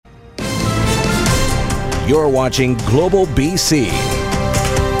You're watching Global BC.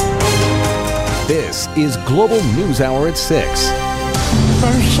 This is Global News Hour at 6.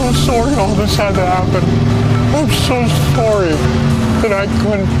 I'm so sorry all this had to happen. I'm so sorry that I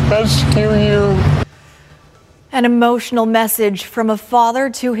couldn't rescue you. An emotional message from a father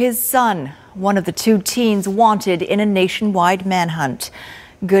to his son, one of the two teens wanted in a nationwide manhunt.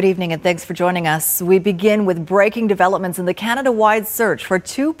 Good evening and thanks for joining us. We begin with breaking developments in the Canada-wide search for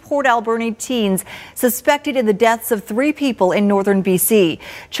two Port Alberni teens suspected in the deaths of 3 people in northern BC.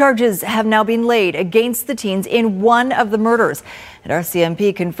 Charges have now been laid against the teens in one of the murders. And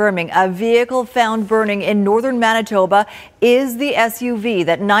RCMP confirming a vehicle found burning in northern Manitoba is the SUV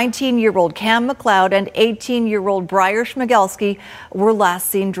that 19-year-old Cam McLeod and 18-year-old Briar Schmigelski were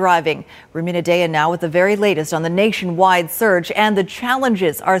last seen driving. Rumina Daya now with the very latest on the nationwide search and the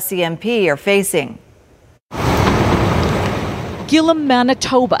challenges RCMP are facing. Gillam,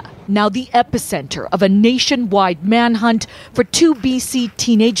 Manitoba, now the epicenter of a nationwide manhunt for 2 BC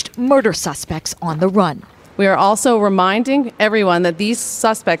teenaged murder suspects on the run. We are also reminding everyone that these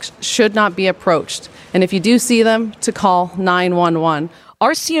suspects should not be approached, and if you do see them, to call 911.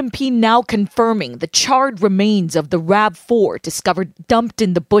 RCMP now confirming the charred remains of the RAV4 discovered dumped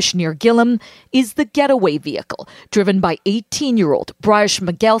in the bush near Gillam is the getaway vehicle driven by 18-year-old Briar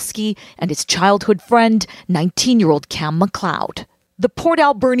Schmigelski and his childhood friend, 19-year-old Cam McLeod. The Port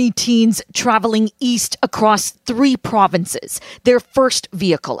Alberni teens traveling east across 3 provinces. Their first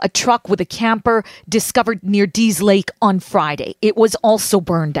vehicle, a truck with a camper, discovered near Dease Lake on Friday. It was also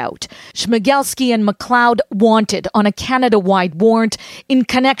burned out. Schmigelski and McLeod wanted on a Canada-wide warrant in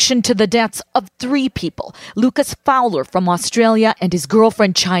connection to the deaths of 3 people. Lucas Fowler from Australia and his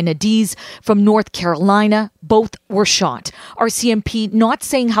girlfriend China Dease from North Carolina. Both were shot. RCMP not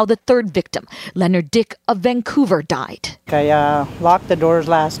saying how the third victim, Leonard Dick of Vancouver, died. I locked the doors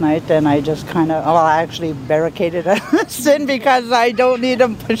last night and I just I actually barricaded us in because I don't need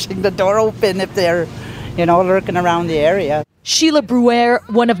them pushing the door open if they're, lurking around the area. Sheila Bruer,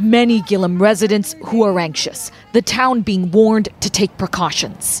 one of many Gillam residents who are anxious, the town being warned to take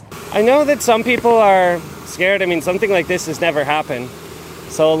precautions. I know that some people are scared. Something like this has never happened.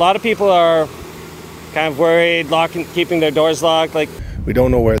 So a lot of people are kind of worried, keeping their doors locked. We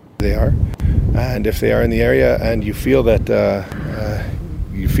don't know where they are. And if they are in the area and you feel that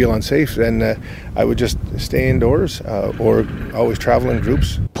you feel unsafe, then I would just stay indoors or always travel in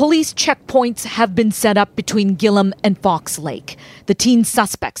groups. Police checkpoints have been set up between Gillam and Fox Lake. The teen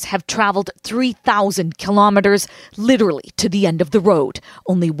suspects have traveled 3,000 kilometers, literally to the end of the road.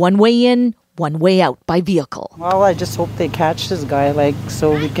 Only one way in, one way out by vehicle. Well, I just hope they catch this guy,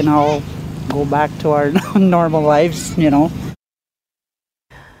 so we can all go back to our normal lives,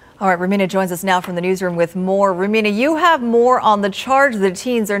 All right, Rumina joins us now from the newsroom with more. Rumina, you have more on the charge the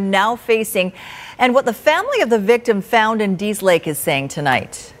teens are now facing and what the family of the victim found in Dease Lake is saying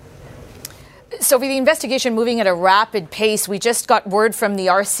tonight. Sophie, the investigation moving at a rapid pace. We just got word from the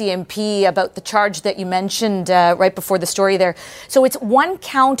RCMP about the charge that you mentioned right before the story there. So it's 1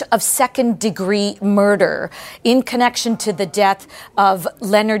 count of second-degree murder in connection to the death of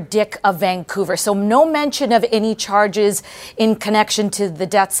Leonard Dick of Vancouver. So no mention of any charges in connection to the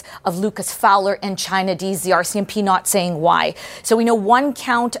deaths of Lucas Fowler and China Dease, the RCMP not saying why. So we know 1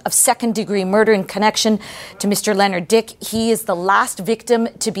 count of second-degree murder in connection to Mr. Leonard Dick. He is the last victim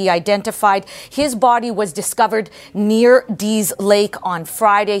to be identified. His body was discovered near Dease Lake on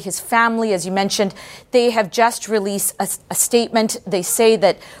Friday. His family, as you mentioned, they have just released a statement. They say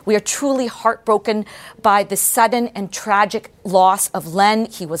that we are truly heartbroken by the sudden and tragic loss of Len.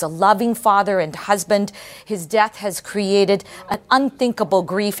 He was a loving father and husband. His death has created an unthinkable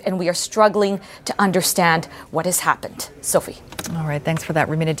grief, and we are struggling to understand what has happened. Sophie. All right, thanks for that,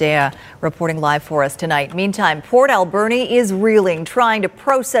 Rumina Daya, reporting live for us tonight. Meantime, Port Alberni is reeling, trying to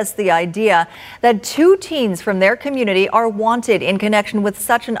process the idea that 2 teens from their community are wanted in connection with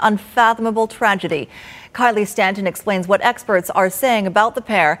such an unfathomable tragedy. Kylie Stanton explains what experts are saying about the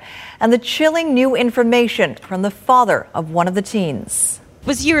pair and the chilling new information from the father of one of the teens. It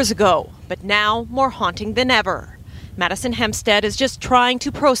was years ago, but now more haunting than ever. Madison Hempstead is just trying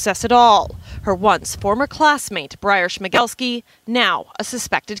to process it all. Her once former classmate, Briar Schmigelski, now a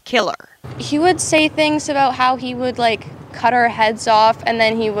suspected killer. He would say things about how he would cut our heads off and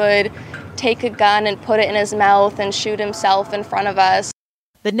then he would take a gun and put it in his mouth and shoot himself in front of us.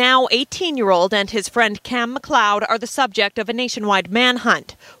 The now 18-year-old and his friend Cam McLeod are the subject of a nationwide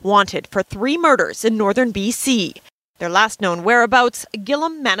manhunt, wanted for 3 murders in northern BC. Their last known whereabouts,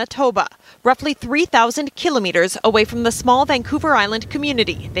 Gillam, Manitoba, roughly 3,000 kilometers away from the small Vancouver Island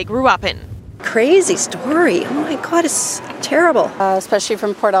community they grew up in. Crazy story. Oh my God, it's terrible. Especially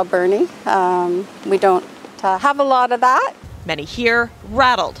from Port Alberni. We don't have a lot of that. Many here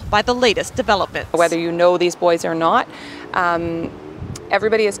rattled by the latest developments. Whether you know these boys or not,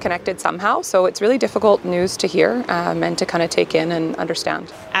 everybody is connected somehow, so it's really difficult news to hear and to kind of take in and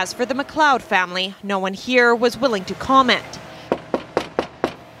understand. As for the McLeod family, no one here was willing to comment.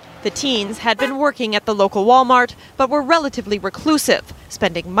 The teens had been working at the local Walmart, but were relatively reclusive,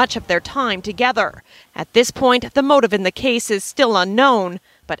 spending much of their time together. At this point, the motive in the case is still unknown,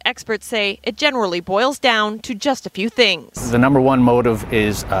 but experts say it generally boils down to just a few things. The number one motive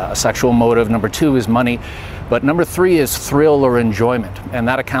is a sexual motive. Number two is money. But number three is thrill or enjoyment, and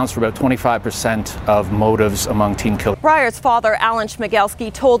that accounts for about 25% of motives among teen killers. Briar's father, Alan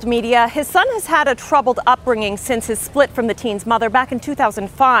Schmigelski, told media his son has had a troubled upbringing since his split from the teen's mother back in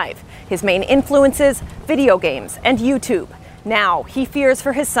 2005. His main influences, video games and YouTube. Now he fears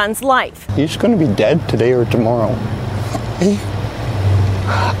for his son's life. He's going to be dead today or tomorrow.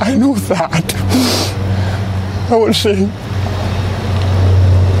 I know that. I would say,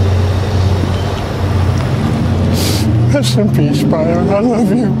 rest in peace, Brian. I love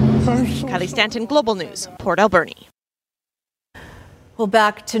you. Kylie Stanton, Global News, Port Alberni. Well,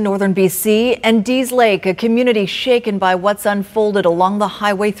 back to northern BC and Dease Lake, a community shaken by what's unfolded along the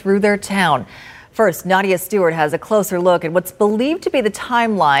highway through their town. First, Nadia Stewart has a closer look at what's believed to be the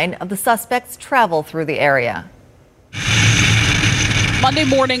timeline of the suspect's travel through the area. Monday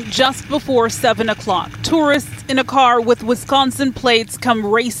morning, just before 7 o'clock, tourists in a car with Wisconsin plates come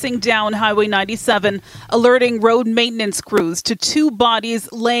racing down Highway 97, alerting road maintenance crews to two bodies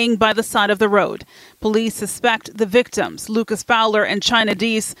laying by the side of the road. Police suspect the victims, Lucas Fowler and China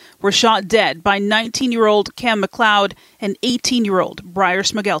Dease, were shot dead by 19-year-old Cam McLeod and 18-year-old Briar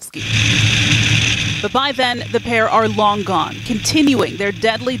Schmigelski. But by then, the pair are long gone, continuing their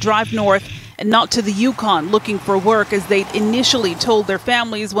deadly drive north and not to the Yukon looking for work as they'd initially told their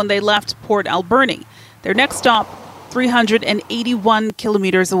families when they left Port Alberni. Their next stop, 381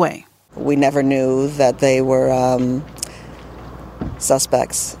 kilometers away. We never knew that they were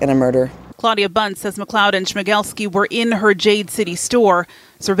suspects in a murder. Claudia Bunt says McLeod and Schmigelski were in her Jade City store.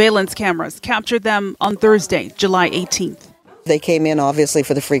 Surveillance cameras captured them on Thursday, July 18th. They came in, obviously,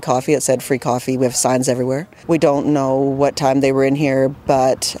 for the free coffee. It said free coffee. We have signs everywhere. We don't know what time they were in here,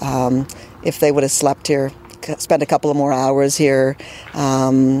 but if they would have slept here, spent a couple of more hours here,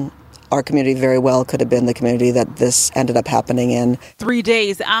 our community very well could have been the community that this ended up happening in. 3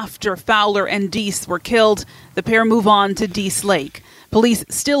 days after Fowler and Dease were killed, the pair move on to Dease Lake. Police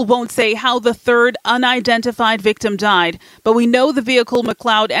still won't say how the third unidentified victim died, but we know the vehicle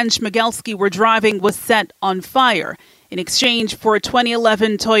McLeod and Schmigelski were driving was set on fire in exchange for a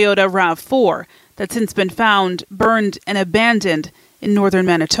 2011 Toyota RAV4 that's since been found, burned and abandoned in northern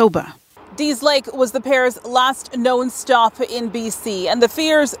Manitoba. Dease Lake was the pair's last known stop in BC, and the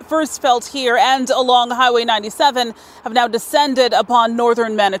fears first felt here and along Highway 97 have now descended upon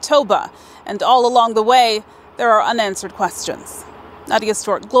northern Manitoba. And all along the way, there are unanswered questions. Nadia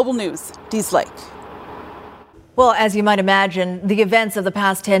Stewart, Global News, Dease Lake. Well, as you might imagine, the events of the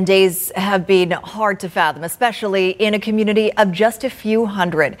past 10 days have been hard to fathom, especially in a community of just a few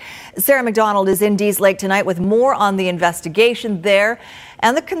hundred. Sarah McDonald is in Dease Lake tonight with more on the investigation there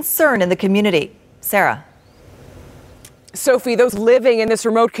and the concern in the community. Sarah. Sophie, those living in this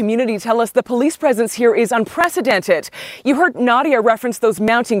remote community tell us the police presence here is unprecedented. You heard Nadia reference those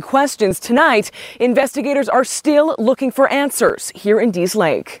mounting questions. Tonight, investigators are still looking for answers here in Dease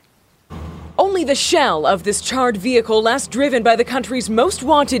Lake. Only the shell of this charred vehicle last driven by the country's most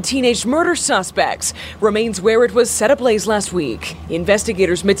wanted teenage murder suspects remains where it was set ablaze last week.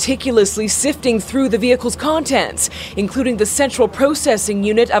 Investigators meticulously sifting through the vehicle's contents, including the central processing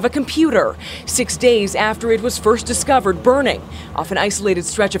unit of a computer, 6 days after it was first discovered burning off an isolated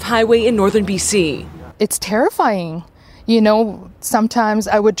stretch of highway in northern BC. It's terrifying. You know, sometimes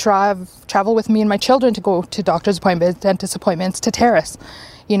I would travel with me and my children to go to doctor's appointments, dentist appointments, to Terrace.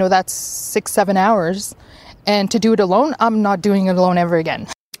 You know, that's 6-7 hours. And to do it alone, I'm not doing it alone ever again.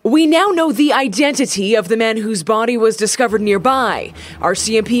 We now know the identity of the man whose body was discovered nearby.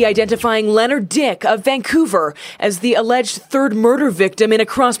 RCMP identifying Leonard Dick of Vancouver as the alleged third murder victim in a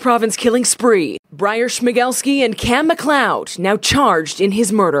cross-province killing spree. Briar Schmigelski and Cam McLeod now charged in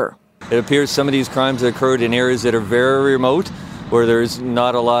his murder. It appears some of these crimes occurred in areas that are very remote, where there's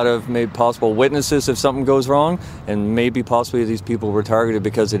not a lot of maybe possible witnesses if something goes wrong, and maybe possibly these people were targeted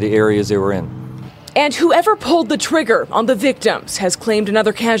because of the areas they were in. And whoever pulled the trigger on the victims has claimed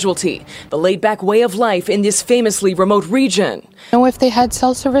another casualty, the laid-back way of life in this famously remote region. You know, if they had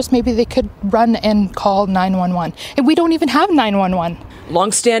cell service, maybe they could run and call 911. And we don't even have 911.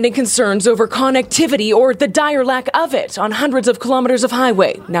 Long-standing concerns over connectivity or the dire lack of it on hundreds of kilometers of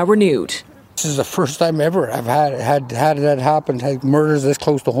highway now renewed. This is the first time ever I've had that happen, like murders this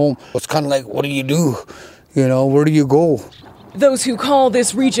close to home. It's kind of like, what do? You know, where do you go? Those who call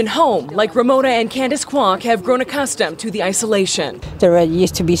this region home, like Ramona and Candace Kwok, have grown accustomed to the isolation. There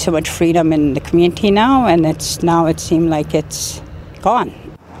used to be so much freedom in the community now, and it seemed like it's gone.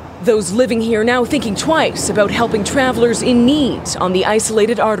 Those living here now thinking twice about helping travelers in need on the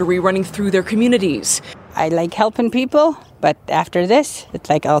isolated artery running through their communities. I like helping people, but after this, it's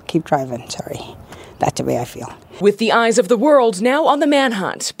like I'll keep driving. Sorry. That's the way I feel. With the eyes of the world now on the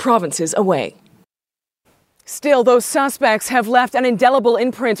manhunt, provinces away. Still, those suspects have left an indelible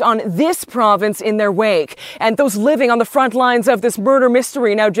imprint on this province in their wake. And those living on the front lines of this murder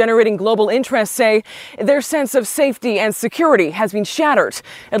mystery now generating global interest say their sense of safety and security has been shattered,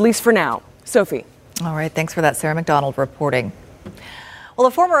 at least for now. Sophie. All right. Thanks for that, Sarah McDonald reporting. Well,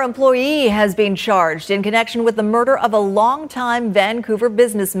 a former employee has been charged in connection with the murder of a longtime Vancouver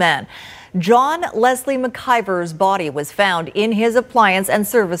businessman. John Leslie McIver's body was found in his appliance and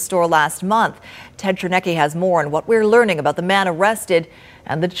service store last month. Ted Chernecki has more on what we're learning about the man arrested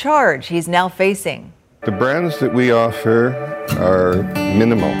and the charge he's now facing. The brands that we offer are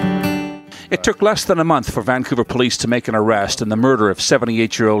minimal. It took less than a month for Vancouver police to make an arrest in the murder of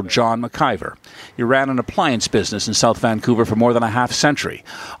 78-year-old John McIver. He ran an appliance business in South Vancouver for more than a half century.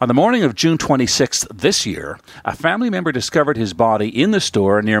 On the morning of June 26th this year, a family member discovered his body in the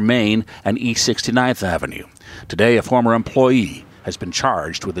store near Main and East 69th Avenue. Today, a former employee has been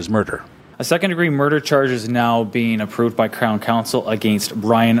charged with his murder. A second-degree murder charge is now being approved by Crown Counsel against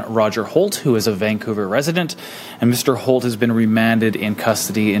Brian Roger Holt, who is a Vancouver resident, and Mr. Holt has been remanded in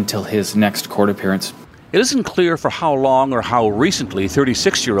custody until his next court appearance. It isn't clear for how long or how recently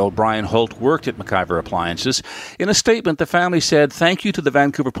 36-year-old Brian Holt worked at McIver Appliances. In a statement, the family said thank you to the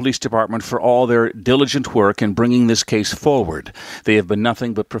Vancouver Police Department for all their diligent work in bringing this case forward. They have been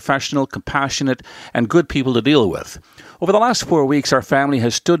nothing but professional, compassionate, and good people to deal with. Over the last 4 weeks, our family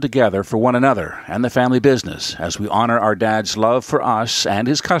has stood together for one another and the family business as we honor our dad's love for us and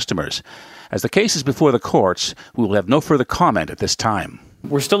his customers. As the case is before the courts, we will have no further comment at this time.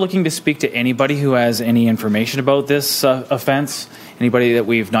 We're still looking to speak to anybody who has any information about this offence. Anybody that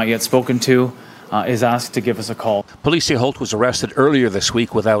we've not yet spoken to is asked to give us a call. Police say Holt was arrested earlier this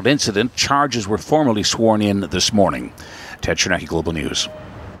week without incident. Charges were formally sworn in this morning. Ted Chernecki, Global News.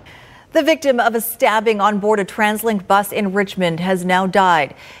 The victim of a stabbing on board a TransLink bus in Richmond has now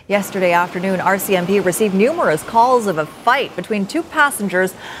died. Yesterday afternoon, RCMP received numerous calls of a fight between two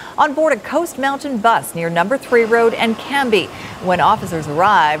passengers on board a Coast Mountain bus near Number 3 Road and Cambie. When officers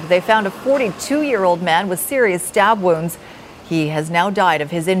arrived, they found a 42-year-old man with serious stab wounds. He has now died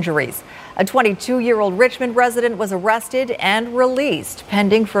of his injuries. A 22-year-old Richmond resident was arrested and released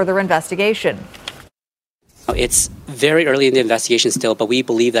pending further investigation. It's very early in the investigation still, but we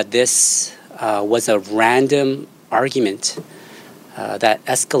believe that this was a random argument that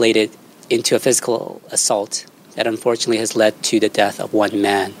escalated into a physical assault that unfortunately has led to the death of one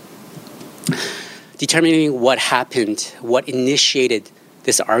man. Determining what happened, what initiated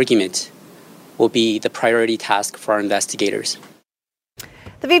this argument, will be the priority task for our investigators.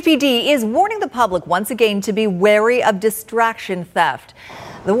 The VPD is warning the public once again to be wary of distraction theft.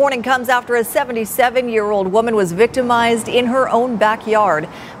 The warning comes after a 77-year-old woman was victimized in her own backyard.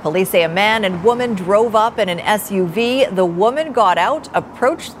 Police say a man and woman drove up in an SUV. The woman got out,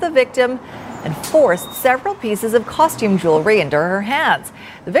 approached the victim, and forced several pieces of costume jewelry into her hands.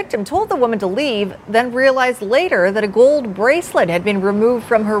 The victim told the woman to leave, then realized later that a gold bracelet had been removed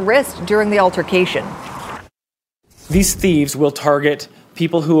from her wrist during the altercation. These thieves will target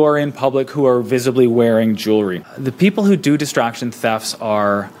people who are in public who are visibly wearing jewelry. The people who do distraction thefts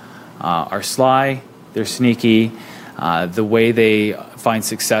are sly, they're sneaky. The way they find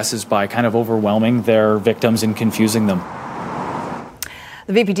success is by kind of overwhelming their victims and confusing them.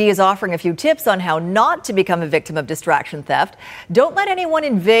 The VPD is offering a few tips on how not to become a victim of distraction theft. Don't let anyone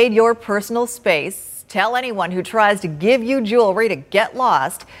invade your personal space. Tell anyone who tries to give you jewelry to get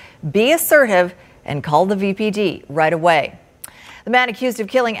lost. Be assertive and call the VPD right away. The man accused of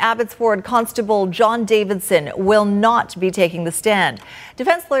killing Abbotsford Constable John Davidson will not be taking the stand.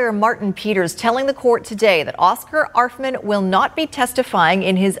 Defense lawyer Martin Peters telling the court today that Oscar Arfman will not be testifying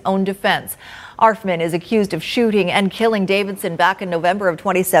in his own defense. Arfman is accused of shooting and killing Davidson back in November of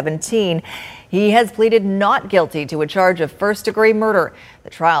 2017. He has pleaded not guilty to a charge of first-degree murder.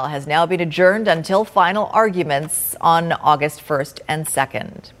 The trial has now been adjourned until final arguments on August 1st and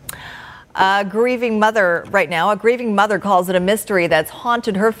 2nd. A grieving mother calls it a mystery that's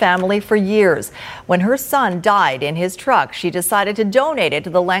haunted her family for years. When her son died in his truck, she decided to donate it to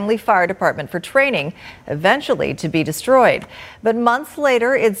the Langley Fire Department for training, eventually to be destroyed. But months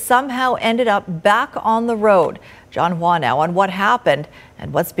later, it somehow ended up back on the road. John Hua now on what happened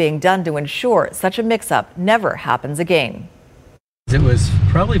and what's being done to ensure such a mix-up never happens again. It was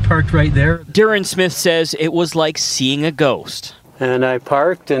probably parked right there. Darren Smith says it was like seeing a ghost. And I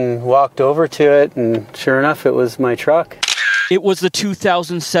parked and walked over to it, and sure enough, it was my truck. It was the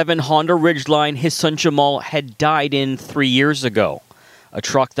 2007 Honda Ridgeline his son Jamal had died in 3 years ago. A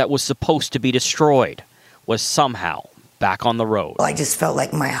truck that was supposed to be destroyed was somehow back on the road. I just felt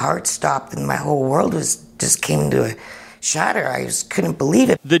like my heart stopped and my whole world just came to a shatter. I just couldn't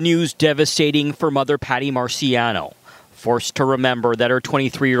believe it. The news devastating for mother Patty Marciano, forced to remember that her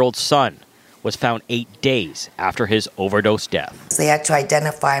 23-year-old son was found 8 days after his overdose death. They had to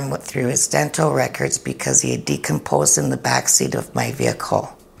identify him through his dental records because he had decomposed in the backseat of my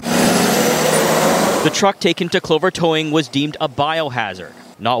vehicle. The truck taken to Clover Towing was deemed a biohazard.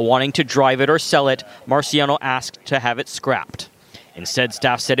 Not wanting to drive it or sell it, Marciano asked to have it scrapped. Instead,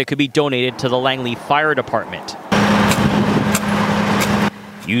 staff said it could be donated to the Langley Fire Department,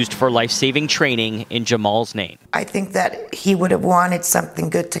 used for life-saving training in Jamal's name. I think that he would have wanted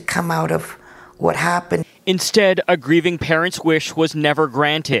something good to come out of what happened. Instead, a grieving parent's wish was never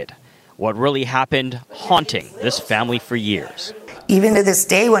granted. What really happened haunting this family for years. Even to this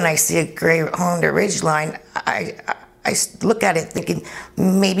day, when I see a gray Honda Ridgeline, I look at it thinking,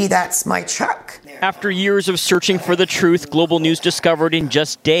 maybe that's my truck. After years of searching for the truth, Global News discovered in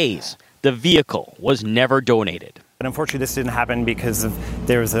just days the vehicle was never donated. But unfortunately, this didn't happen because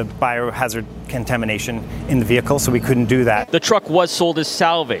there was a biohazard contamination in the vehicle, so we couldn't do that. The truck was sold as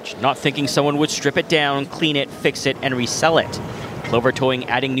salvage, not thinking someone would strip it down, clean it, fix it, and resell it. Clover Towing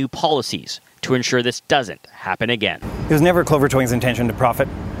adding new policies to ensure this doesn't happen again. It was never Clover Towing's intention to profit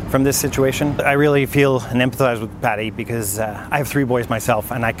from this situation. I really feel and empathize with Patty because I have 3 boys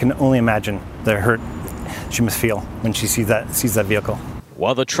myself, and I can only imagine the hurt she must feel when she sees that vehicle.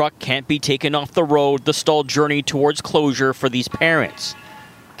 While the truck can't be taken off the road, the stalled journey towards closure for these parents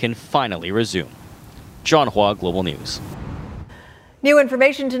can finally resume. John Hua, Global News. New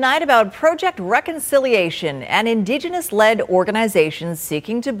information tonight about Project Reconciliation, an Indigenous-led organization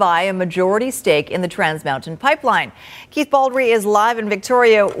seeking to buy a majority stake in the Trans Mountain Pipeline. Keith Baldry is live in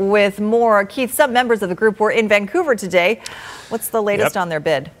Victoria with more. Keith, some members of the group were in Vancouver today. What's the latest on their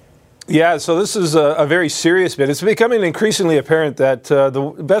bid? Yeah, so this is a very serious bid. It's becoming increasingly apparent that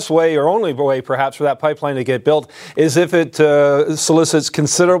the best way, or only way perhaps, for that pipeline to get built is if it solicits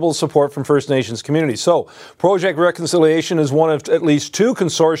considerable support from First Nations communities. So Project Reconciliation is one of at least 2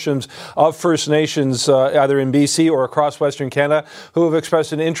 consortiums of First Nations, either in BC or across Western Canada, who have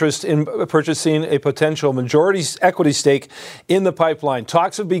expressed an interest in purchasing a potential majority equity stake in the pipeline.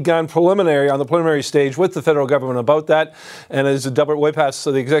 Talks have begun on the preliminary stage with the federal government about that. And as Delbert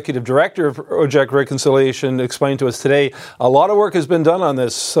Waypass, the executive director of Project Reconciliation, explained to us today, a lot of work has been done on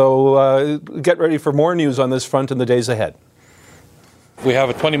this, so get ready for more news on this front in the days ahead. We have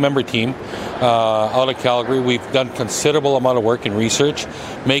a 20-member team out of Calgary. We've done considerable amount of work in research,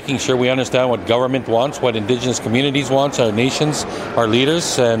 making sure we understand what government wants, what Indigenous communities want, our nations, our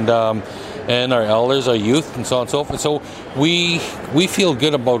leaders, and our elders, our youth, and so on and so forth. So we feel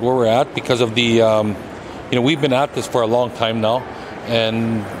good about where we're at because of the, we've been at this for a long time now,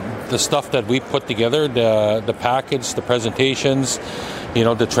 and the stuff that we put together, the package, the presentations,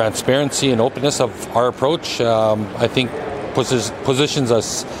 the transparency and openness of our approach, I think positions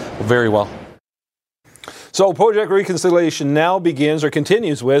us very well. So Project Reconciliation now begins or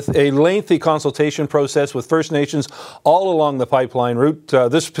continues with a lengthy consultation process with First Nations all along the pipeline route.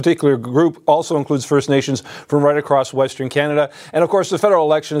 This particular group also includes First Nations from right across Western Canada. And of course, the federal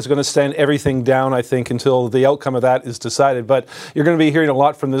election is going to stand everything down, I think, until the outcome of that is decided. But you're going to be hearing a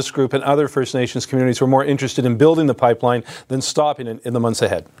lot from this group and other First Nations communities who are more interested in building the pipeline than stopping it in the months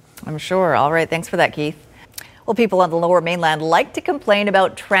ahead. I'm sure. All right. Thanks for that, Keith. Well, people on the Lower Mainland like to complain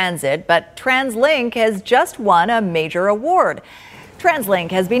about transit, but TransLink has just won a major award. TransLink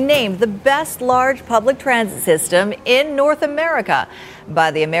has been named the best large public transit system in North America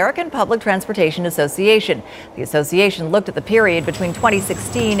by the American Public Transportation Association. The association looked at the period between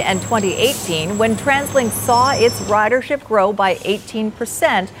 2016 and 2018 when TransLink saw its ridership grow by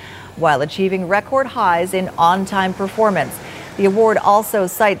 18% while achieving record highs in on-time performance. The award also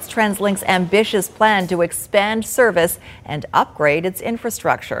cites TransLink's ambitious plan to expand service and upgrade its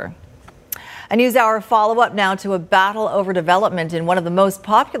infrastructure. A NewsHour follow-up now to a battle over development in one of the most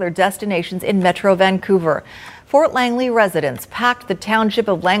popular destinations in Metro Vancouver. Fort Langley residents packed the Township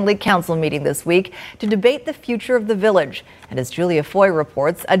of Langley Council meeting this week to debate the future of the village. And as Julia Foy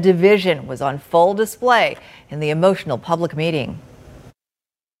reports, a division was on full display in the emotional public meeting.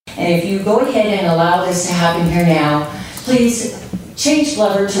 And if you go ahead and allow this to happen here now, please change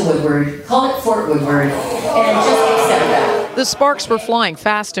Glover to Woodward, call it Fort Woodward, and just accept that. The sparks were flying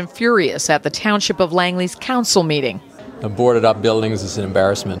fast and furious at the Township of Langley's council meeting. The boarded up buildings is an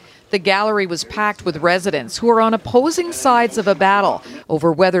embarrassment. The gallery was packed with residents who are on opposing sides of a battle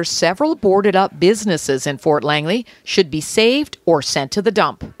over whether several boarded up businesses in Fort Langley should be saved or sent to the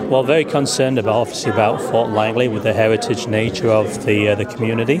dump. Well, very concerned about Fort Langley with the heritage nature of the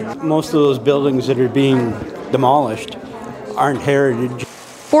community. Most of those buildings that are being demolished aren't heritage.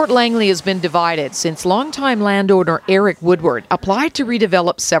 Fort Langley has been divided since longtime landowner Eric Woodward applied to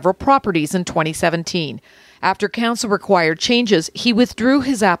redevelop several properties in 2017. After council required changes, he withdrew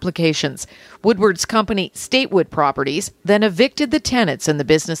his applications. Woodward's company, Statewood Properties, then evicted the tenants in the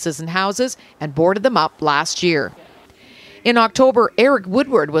businesses and houses and boarded them up last year. In October, Eric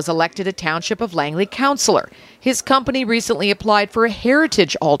Woodward was elected a Township of Langley councillor. His company recently applied for a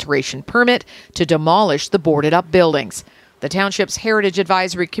heritage alteration permit to demolish the boarded up buildings. The Township's Heritage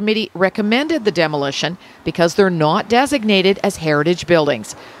Advisory Committee recommended the demolition because they're not designated as heritage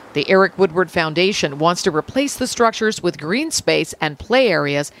buildings. The Eric Woodward Foundation wants to replace the structures with green space and play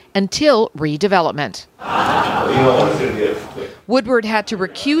areas until redevelopment. Woodward had to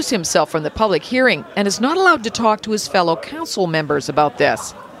recuse himself from the public hearing and is not allowed to talk to his fellow council members about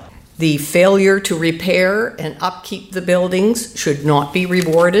this. The failure to repair and upkeep the buildings should not be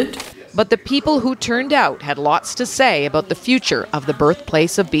rewarded. But the people who turned out had lots to say about the future of the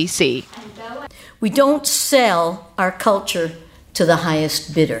birthplace of BC. We don't sell our culture to the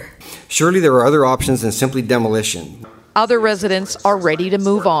highest bidder. Surely there are other options than simply demolition. Other residents are ready to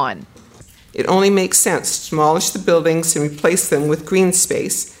move on. It only makes sense to demolish the buildings and replace them with green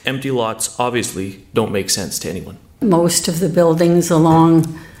space. Empty lots obviously don't make sense to anyone. Most of the buildings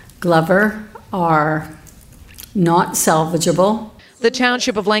along Glover are not salvageable. The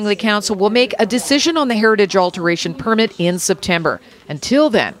Township of Langley Council will make a decision on the heritage alteration permit in September.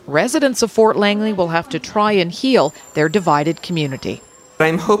 Until then, residents of Fort Langley will have to try and heal their divided community.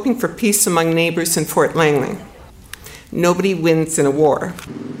 I'm hoping for peace among neighbors in Fort Langley. Nobody wins in a war.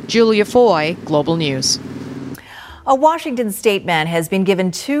 Julia Foy, Global News. A Washington state man has been given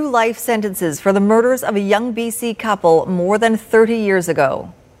 2 life sentences for the murders of a young BC couple more than 30 years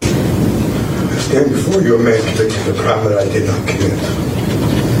ago. I stand before you a man convicted of a crime that I did not commit.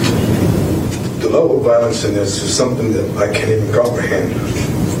 The level of violence in this is something that I can't even comprehend.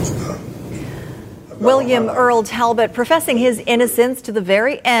 William Earl Talbot professing his innocence to the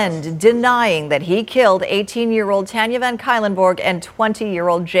very end, denying that he killed 18-year-old Tanya Van Cuylenborg and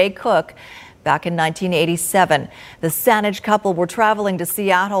 20-year-old Jay Cook back in 1987. The Saanich couple were traveling to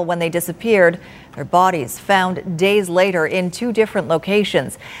Seattle when they disappeared. Their bodies found days later in 2 different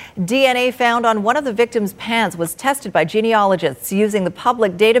locations. DNA found on one of the victims' pants was tested by genealogists using the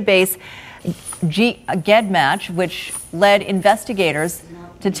public database GEDmatch, which led investigators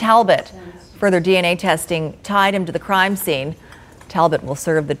to Talbot. Further DNA testing tied him to the crime scene. Talbot will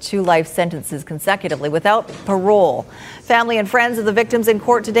serve the 2 life sentences consecutively without parole. Family and friends of the victims in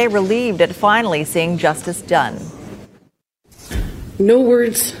court today relieved at finally seeing justice done. No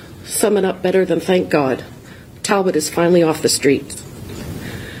words sum it up better than thank God. Talbot is finally off the streets.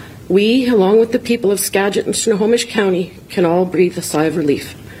 We, along with the people of Skagit and Snohomish County, can all breathe a sigh of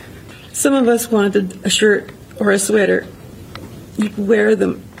relief. Some of us wanted a shirt or a sweater. You could wear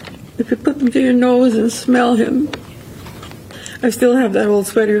them. You could put them to your nose and smell him. I still have that old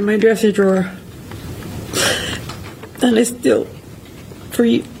sweater in my dresser drawer. And I still, for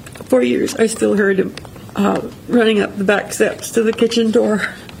 4 years, I still heard him running up the back steps to the kitchen door.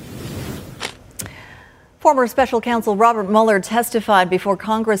 Former Special Counsel Robert Mueller testified before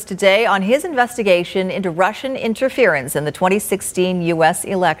Congress today on his investigation into Russian interference in the 2016 U.S.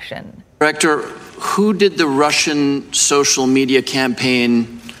 election. Director, who did the Russian social media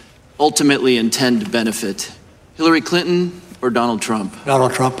campaign ultimately intend to benefit? Hillary Clinton or Donald Trump?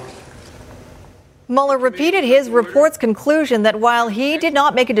 Donald Trump. Mueller repeated his report's conclusion that while he did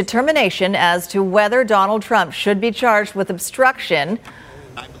not make a determination as to whether Donald Trump should be charged with obstruction,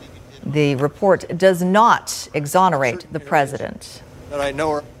 the report does not exonerate the president.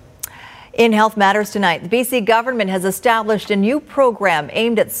 In Health Matters tonight, the BC government has established a new program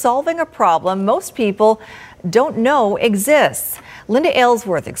aimed at solving a problem most people don't know exists. Linda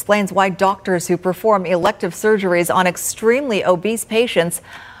Aylesworth explains why doctors who perform elective surgeries on extremely obese patients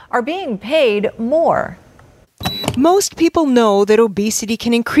are being paid more. Most people know that obesity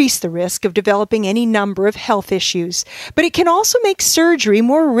can increase the risk of developing any number of health issues, but it can also make surgery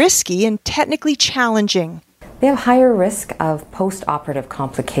more risky and technically challenging. They have higher risk of post-operative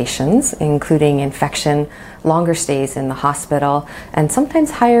complications, including infection, longer stays in the hospital, and sometimes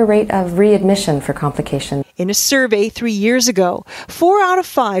higher rate of readmission for complications. In a survey 3 years ago, 4 out of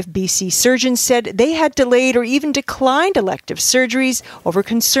 5 BC surgeons said they had delayed or even declined elective surgeries over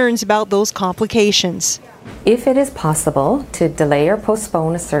concerns about those complications. If it is possible to delay or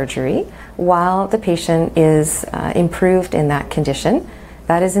postpone a surgery while the patient is improved in that condition,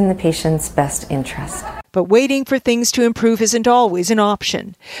 that is in the patient's best interest. But waiting for things to improve isn't always an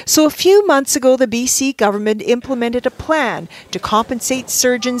option. So a few months ago, the BC government implemented a plan to compensate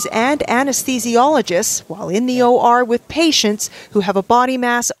surgeons and anesthesiologists while in the OR with patients who have a body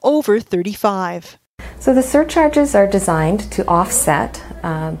mass over 35. So the surcharges are designed to offset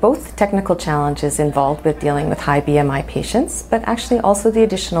both technical challenges involved with dealing with high BMI patients, but actually also the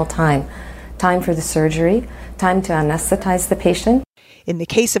additional time for the surgery, time to anesthetize the patient. In the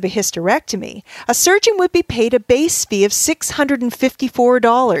case of a hysterectomy, a surgeon would be paid a base fee of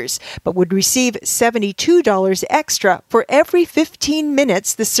 $654, but would receive $72 extra for every 15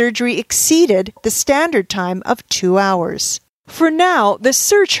 minutes the surgery exceeded the standard time of 2 hours. For now, the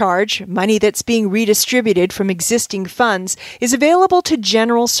surcharge, money that's being redistributed from existing funds, is available to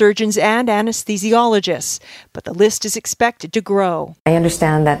general surgeons and anesthesiologists, but the list is expected to grow. I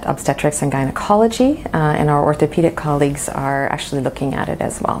understand that obstetrics and gynecology and our orthopedic colleagues are actually looking at it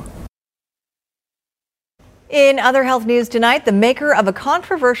as well. In other health news tonight, the maker of a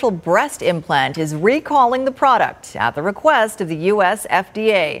controversial breast implant is recalling the product at the request of the U.S.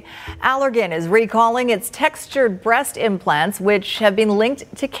 FDA. Allergan is recalling its textured breast implants, which have been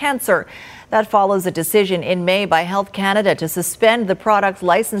linked to cancer. That follows a decision in May by Health Canada to suspend the product's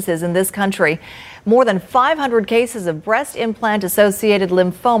licenses in this country. More than 500 cases of breast implant-associated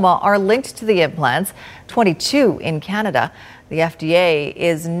lymphoma are linked to the implants, 22 in Canada. The FDA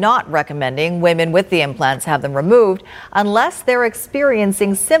is not recommending women with the implants have them removed unless they're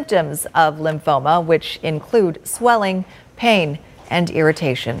experiencing symptoms of lymphoma, which include swelling, pain, and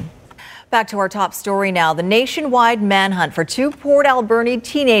irritation. Back to our top story now. The nationwide manhunt for 2 Port Alberni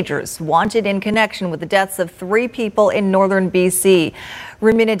teenagers wanted in connection with the deaths of 3 people in northern BC.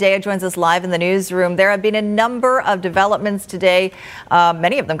 Rumina Daya joins us live in the newsroom. There have been a number of developments today,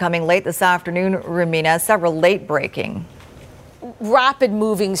 many of them coming late this afternoon, Rumina, several late breaking. Rapid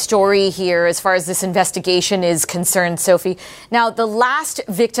moving story here as far as this investigation is concerned, Sophie. Now, the last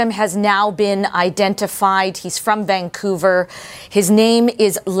victim has now been identified. He's from Vancouver. His name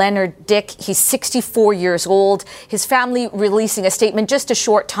is Leonard Dick. He's 64 years old. His family releasing a statement just a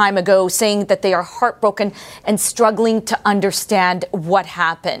short time ago saying that they are heartbroken and struggling to understand what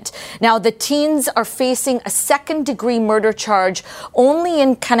happened. Now, the teens are facing a second-degree murder charge only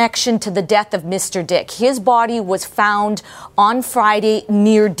in connection to the death of Mr. Dick. His body was found on Friday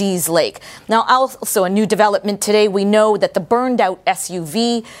near Dease Lake. Now, also a new development today. We know that the burned out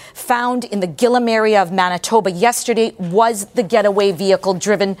SUV found in the Gillam area of Manitoba yesterday was the getaway vehicle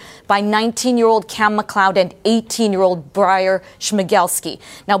driven by 19-year-old Cam McLeod and 18-year-old Briar Schmigelski.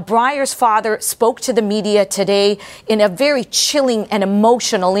 Now, Briar's father spoke to the media today in a very chilling and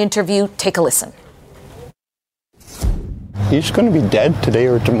emotional interview. Take a listen. He's going to be dead today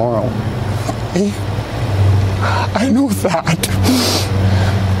or tomorrow. I know that.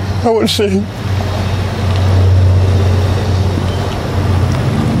 I would say,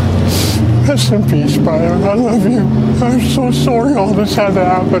 rest in peace, Brian. I love you. I'm so sorry all this had to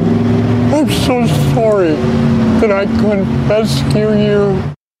happen. I'm so sorry that I couldn't rescue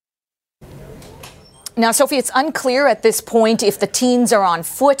you. Now, Sophie, it's unclear at this point if the teens are on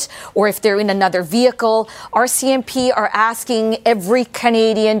foot or if they're in another vehicle. RCMP are asking every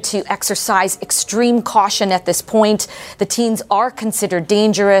Canadian to exercise extreme caution at this point. The teens are considered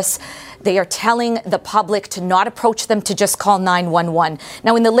dangerous. They are telling the public to not approach them, to just call 911.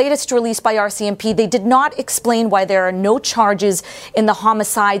 Now, in the latest release by RCMP, they did not explain why there are no charges in the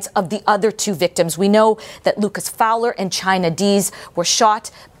homicides of the other 2 victims. We know that Lucas Fowler and China Dease were shot,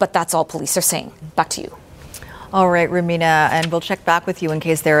 but that's all police are saying. Back to you. All right, Rumina, and we'll check back with you in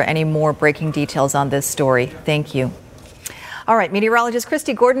case there are any more breaking details on this story. Thank you. All right, meteorologist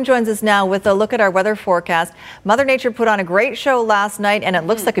Christy Gordon joins us now with a look at our weather forecast. Mother Nature put on a great show last night, and it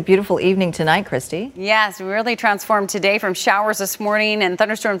looks like a beautiful evening tonight, Christy. Yes, we really transformed today from showers this morning and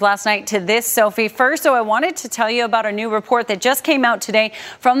thunderstorms last night to this, Sophie. First, though, I wanted to tell you about a new report that just came out today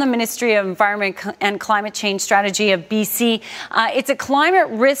from the Ministry of Environment and Climate Change Strategy of BC. It's a climate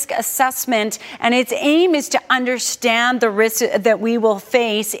risk assessment, and its aim is to understand the risks that we will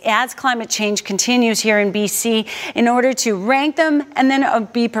face as climate change continues here in BC in order to rank them and then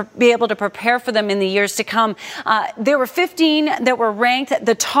be able to prepare for them in the years to come. There were 15 that were ranked,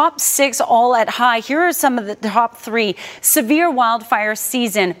 the top 6 all at high. Here are some of the top 3. Severe wildfire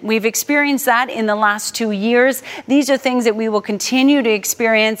season. We've experienced that in the last 2 years. These are things that we will continue to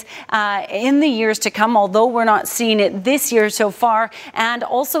experience in the years to come, although we're not seeing it this year so far. And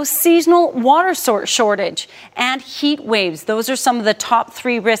also seasonal water shortage and heat waves. Those are some of the top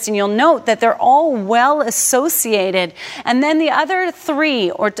 3 risks, and you'll note that they're all well associated. And then the other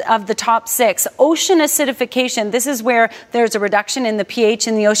 3 of the top 6, ocean acidification. This is where there's a reduction in the pH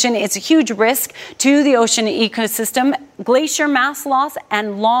in the ocean. It's a huge risk to the ocean ecosystem. Glacier mass loss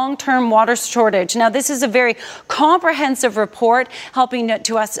and long-term water shortage. Now, this is a very comprehensive report helping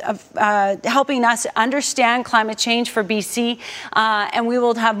us understand climate change for BC, and we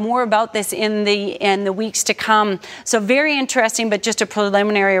will have more about this in the weeks to come. So very interesting, but just a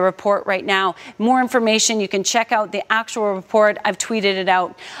preliminary report right now. More information, you can check out the actual report. I've tweeted it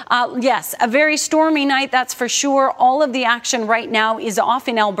out. Yes, a very stormy night, that's for sure. All of the action right now is off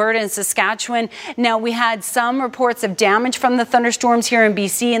in Alberta and Saskatchewan. Now, we had some reports of damage from the thunderstorms here in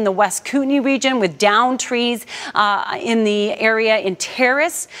BC in the West Kootenay region with downed trees in the area in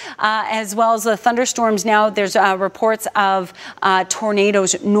Terrace, as well as the thunderstorms. Now, there's reports of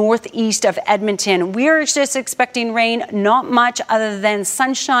tornadoes northeast of Edmonton. We're just expecting rain, not much other than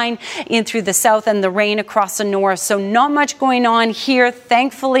sunshine in through the south and the rain across the north. So not much going on here.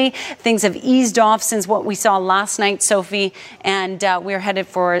 Thankfully, things have eased off since what we saw last night, Sophie, and we're headed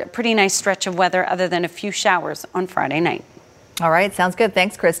for a pretty nice stretch of weather other than a few showers on Friday night. All right, sounds good.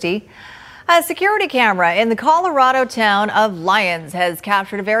 Thanks, Christy. A security camera in the Colorado town of Lyons has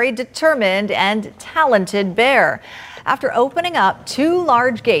captured a very determined and talented bear. After opening up 2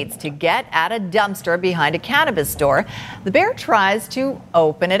 large gates to get at a dumpster behind a cannabis store, the bear tries to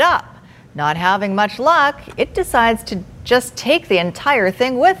open it up. Not having much luck, it decides to just take the entire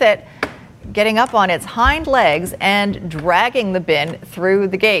thing with it, getting up on its hind legs and dragging the bin through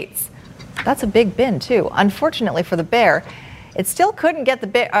the gates. That's a big bin, too. Unfortunately for the bear, it still couldn't get the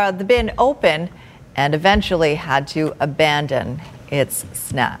bin open and eventually had to abandon its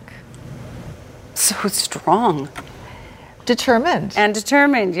snack. So strong. Determined. And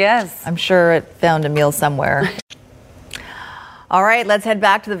determined, yes. I'm sure it found a meal somewhere. All right, let's head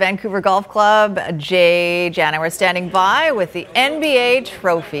back to the Vancouver Golf Club. Jay Jana, we're standing by with the NBA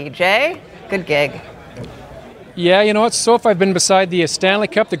trophy. Jay, good gig. Yeah, you know what, Soph, I've been beside the Stanley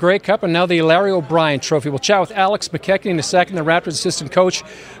Cup, the Grey Cup, and now the Larry O'Brien Trophy. We'll chat with Alex McKechnie in a second, the Raptors assistant coach.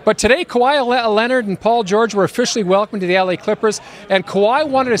 But today, Kawhi Leonard and Paul George were officially welcomed to the LA Clippers, and Kawhi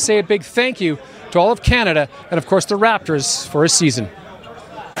wanted to say a big thank you to all of Canada and, of course, the Raptors for his season.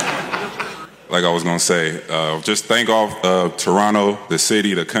 Like I was going to say, just thank all Toronto, the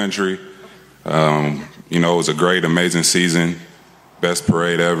city, the country. You know, it was a great, amazing season, best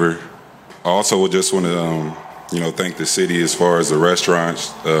parade ever. I also would just want to thank the city as far as the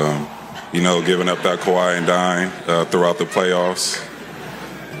restaurants, giving up that Kawhi and dine throughout the playoffs.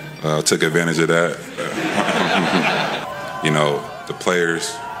 Took advantage of that. The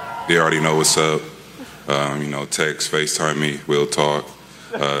players, they already know what's up. Text, FaceTime me, we'll talk.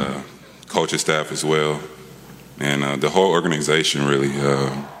 Coaching staff as well. And the whole organization, really.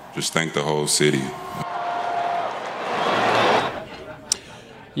 Just thank the whole city.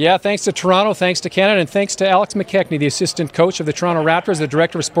 Yeah, thanks to Toronto, thanks to Canada, and thanks to Alex McKechnie, the assistant coach of the Toronto Raptors, the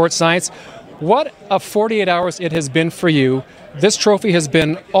director of sports science. What a 48 hours it has been for you. This trophy has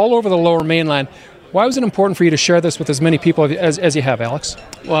been all over the Lower Mainland. Why was it important for you to share this with as many people as you have, Alex?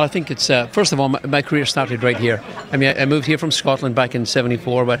 Well, I think it's, first of all, my career started right here. I mean, I moved here from Scotland back in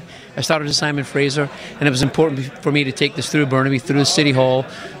 '74, but I started as Simon Fraser, and it was important for me to take this through Burnaby, through the City Hall,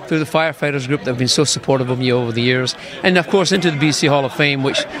 through the firefighters group that have been so supportive of me over the years, and of course into the BC Hall of Fame,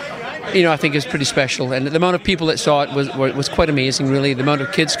 which I think is pretty special. And the amount of people that saw it was quite amazing, really. The amount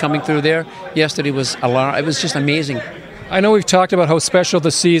of kids coming through there yesterday was it was just amazing. I know we've talked about how special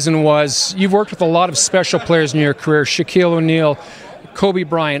the season was. You've worked with a lot of special players in your career, Shaquille O'Neal, Kobe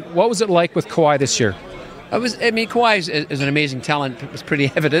Bryant. What was it like with Kawhi this year? Kawhi is an amazing talent. It's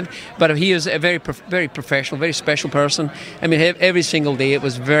pretty evident, but he is a very professional, very special person. I mean, every single day it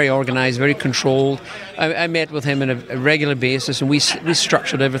was very organised, very controlled. I met with him on a regular basis, and we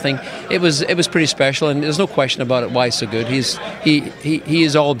structured everything. It was pretty special, and there's no question about it why he's so good. He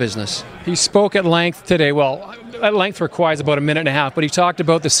is all business. He spoke at length today. Well, at length for Kawhi is about a minute and a half, but he talked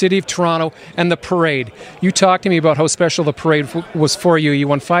about the city of Toronto and the parade. You talked to me about how special the parade was for you. You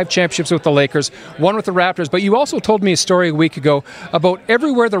won 5 championships with the Lakers, 1 with the Raptors, but you also told me a story a week ago about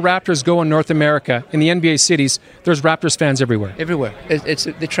everywhere the Raptors go in North America, in the NBA cities, there's Raptors fans everywhere. Everywhere.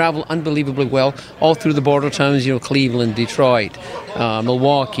 They travel unbelievably well, all through the border towns, Cleveland, Detroit,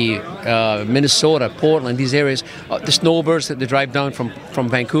 Milwaukee, Minnesota, Portland, these areas. The snowbirds that they drive down from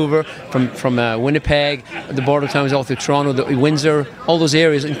Vancouver, from Winnipeg, the border towns all through Toronto, Windsor, all those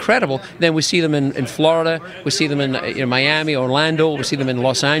areas, incredible. Then we see them in Florida, we see them in Miami, Orlando, we see them in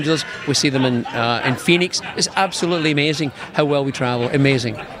Los Angeles, we see them in Phoenix. It's absolutely amazing how well we travel.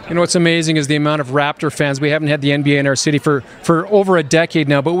 Amazing. You know what's amazing is the amount of Raptor fans. We haven't had the NBA in our city for over a decade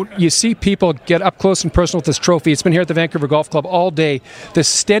now, but you see people get up close and personal with this trophy. It's been here at the Vancouver Golf Club all day. This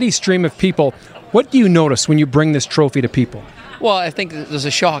steady stream of people. What do you notice when you bring this trophy to people? Well, I think there's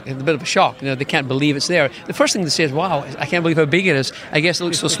a bit of a shock. They can't believe it's there. The first thing they say is, "Wow, I can't believe how big it is." I guess it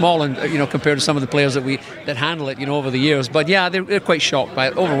looks so small, and compared to some of the players that handle it, over the years. But yeah, they're quite shocked by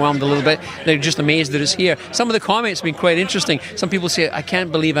it, overwhelmed a little bit. They're just amazed that it's here. Some of the comments have been quite interesting. Some people say, "I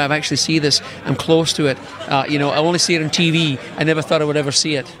can't believe I've actually seen this. I'm close to it. I only see it on TV. I never thought I would ever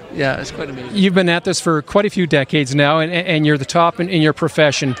see it." Yeah, it's quite amazing. You've been at this for quite a few decades now, and you're the top in your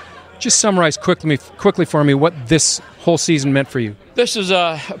profession. Just summarize quickly for me what this whole season meant for you. This was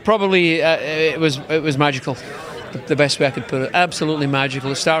probably it was magical. The best way I could put it. Absolutely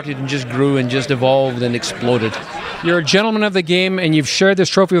magical. It started and just grew and just evolved and exploded. You're a gentleman of the game, and you've shared this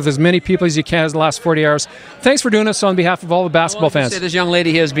trophy with as many people as you can in the last 40 hours. Thanks for doing this on behalf of all the basketball fans. This young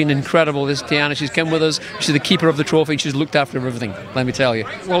lady here has been incredible. This Tiana, she's come with us. She's the keeper of the trophy. She's looked after everything, let me tell you.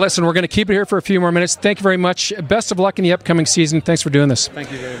 Well, listen, we're going to keep it here for a few more minutes. Thank you very much. Best of luck in the upcoming season. Thanks for doing this.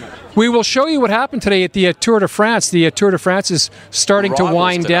 Thank you very much. We will show you what happened today at the Tour de France. The Tour de France is starting to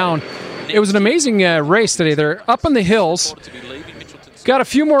wind down. It was an amazing race today. They're up in the hills. Got a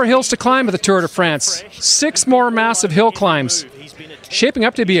few more hills to climb at the Tour de France. 6 more massive hill climbs. Shaping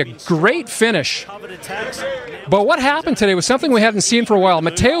up to be a great finish. But what happened today was something we hadn't seen for a while.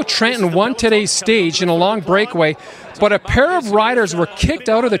 Matteo Trentin won today's stage in a long breakaway, but a pair of riders were kicked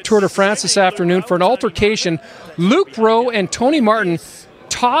out of the Tour de France this afternoon for an altercation. Luke Rowe and Tony Martin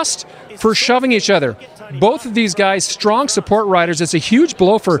tossed for shoving each other. Both of these guys, strong support riders. It's a huge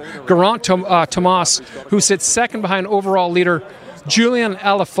blow for Geraint Thomas, who sits second behind overall leader Julian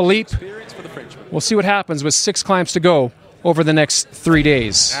Alaphilippe. We'll see what happens with 6 climbs to go over the next 3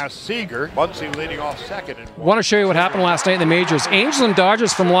 days. Now Seeger, Bunsey leading off second. I want to show you what happened last night in the majors. Angels and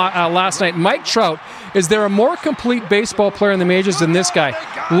Dodgers from last night. Mike Trout, is there a more complete baseball player in the majors than this guy?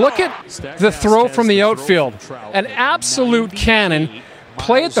 Look at the throw from the outfield. An absolute cannon.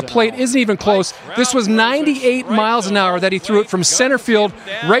 Play at the plate isn't even close. This was 98 miles an hour that he threw it from center field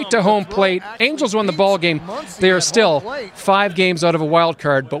right to home plate. Angels won the ball game. They are still 5 games out of a wild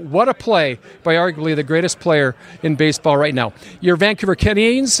card, but what a play by arguably the greatest player in baseball right now. Your Vancouver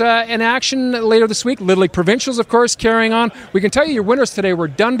Canadians in action later this week. Little League Provincials, of course, carrying on. We can tell you your winners today were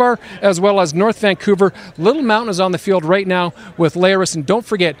Dunbar as well as North Vancouver. Little Mountain is on the field right now with Laris, and don't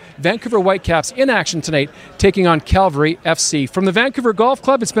forget, Vancouver Whitecaps in action tonight taking on Calgary FC. From the Vancouver Golf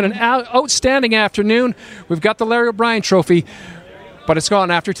Club, it's been an outstanding afternoon. We've got the Larry O'Brien Trophy, but it's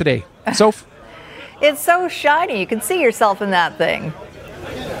gone after today. So it's so shiny. You can see yourself in that thing.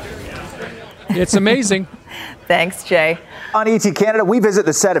 It's amazing. Thanks, Jay. On ET Canada, we visit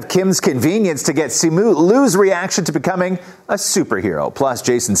the set of Kim's Convenience to get Simu Liu's reaction to becoming a superhero. Plus,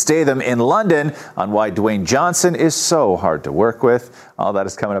 Jason Statham in London on why Dwayne Johnson is so hard to work with. All that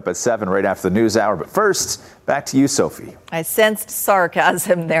is coming up at 7 right after the news hour. But first, back to you, Sophie. I sensed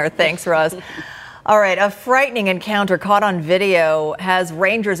sarcasm there. Thanks, Russ. All right, a frightening encounter caught on video has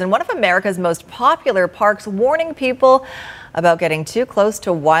rangers in one of America's most popular parks warning people about getting too close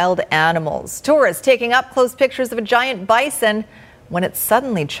to wild animals. Tourists taking up close pictures of a giant bison when it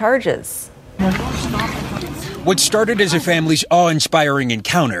suddenly charges. What started as a family's awe-inspiring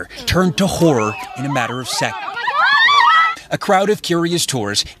encounter turned to horror in a matter of seconds. A crowd of curious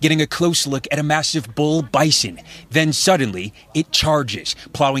tourists getting a close look at a massive bull bison. Then suddenly, it charges,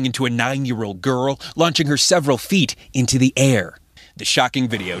 plowing into a 9-year-old girl, launching her several feet into the air. The shocking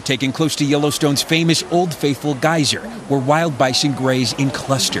video taken close to Yellowstone's famous Old Faithful Geyser, where wild bison graze in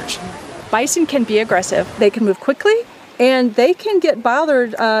clusters. Bison can be aggressive. They can move quickly and they can get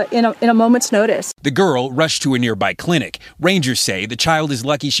bothered in a moment's notice. The girl rushed to a nearby clinic. Rangers say the child is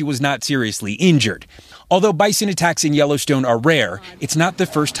lucky she was not seriously injured. Although bison attacks in Yellowstone are rare, it's not the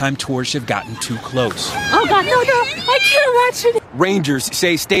first time tourists have gotten too close. Oh, God, no, I can't watch it. Rangers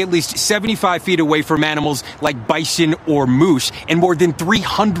say stay at least 75 feet away from animals like bison or moose and more than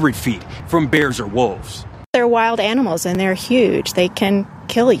 300 feet from bears or wolves. They're wild animals and they're huge. They can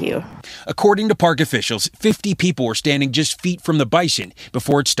kill you. According to park officials, 50 people were standing just feet from the bison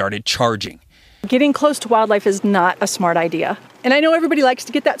before it started charging. Getting close to wildlife is not a smart idea. And I know everybody likes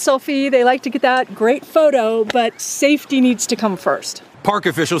to get that selfie, they like to get that great photo, but safety needs to come first. Park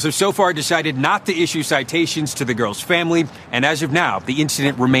officials have so far decided not to issue citations to the girl's family, and as of now, the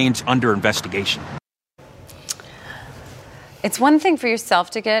incident remains under investigation. It's one thing for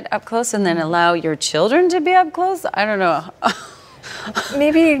yourself to get up close and then allow your children to be up close. I don't know.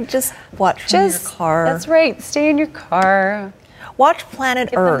 Maybe just watch from your car. That's right. Stay in your car. Watch Planet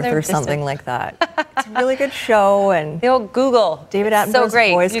Earth or something like that. It's a really good show, and the old Google. David Attenborough's so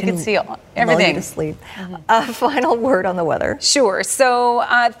great. voice You can see lull everything. you to sleep. Final word on the weather. Sure. So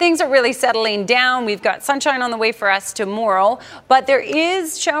things are really settling down. We've got sunshine on the way for us tomorrow, but there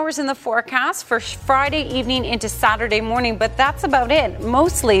is showers in the forecast for Friday evening into Saturday morning. But that's about it.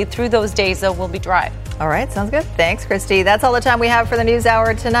 Mostly through those days, though, will be dry. All right. Sounds good. Thanks, Christy. That's all the time we have for the News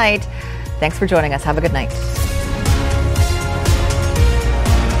Hour tonight. Thanks for joining us. Have a good night.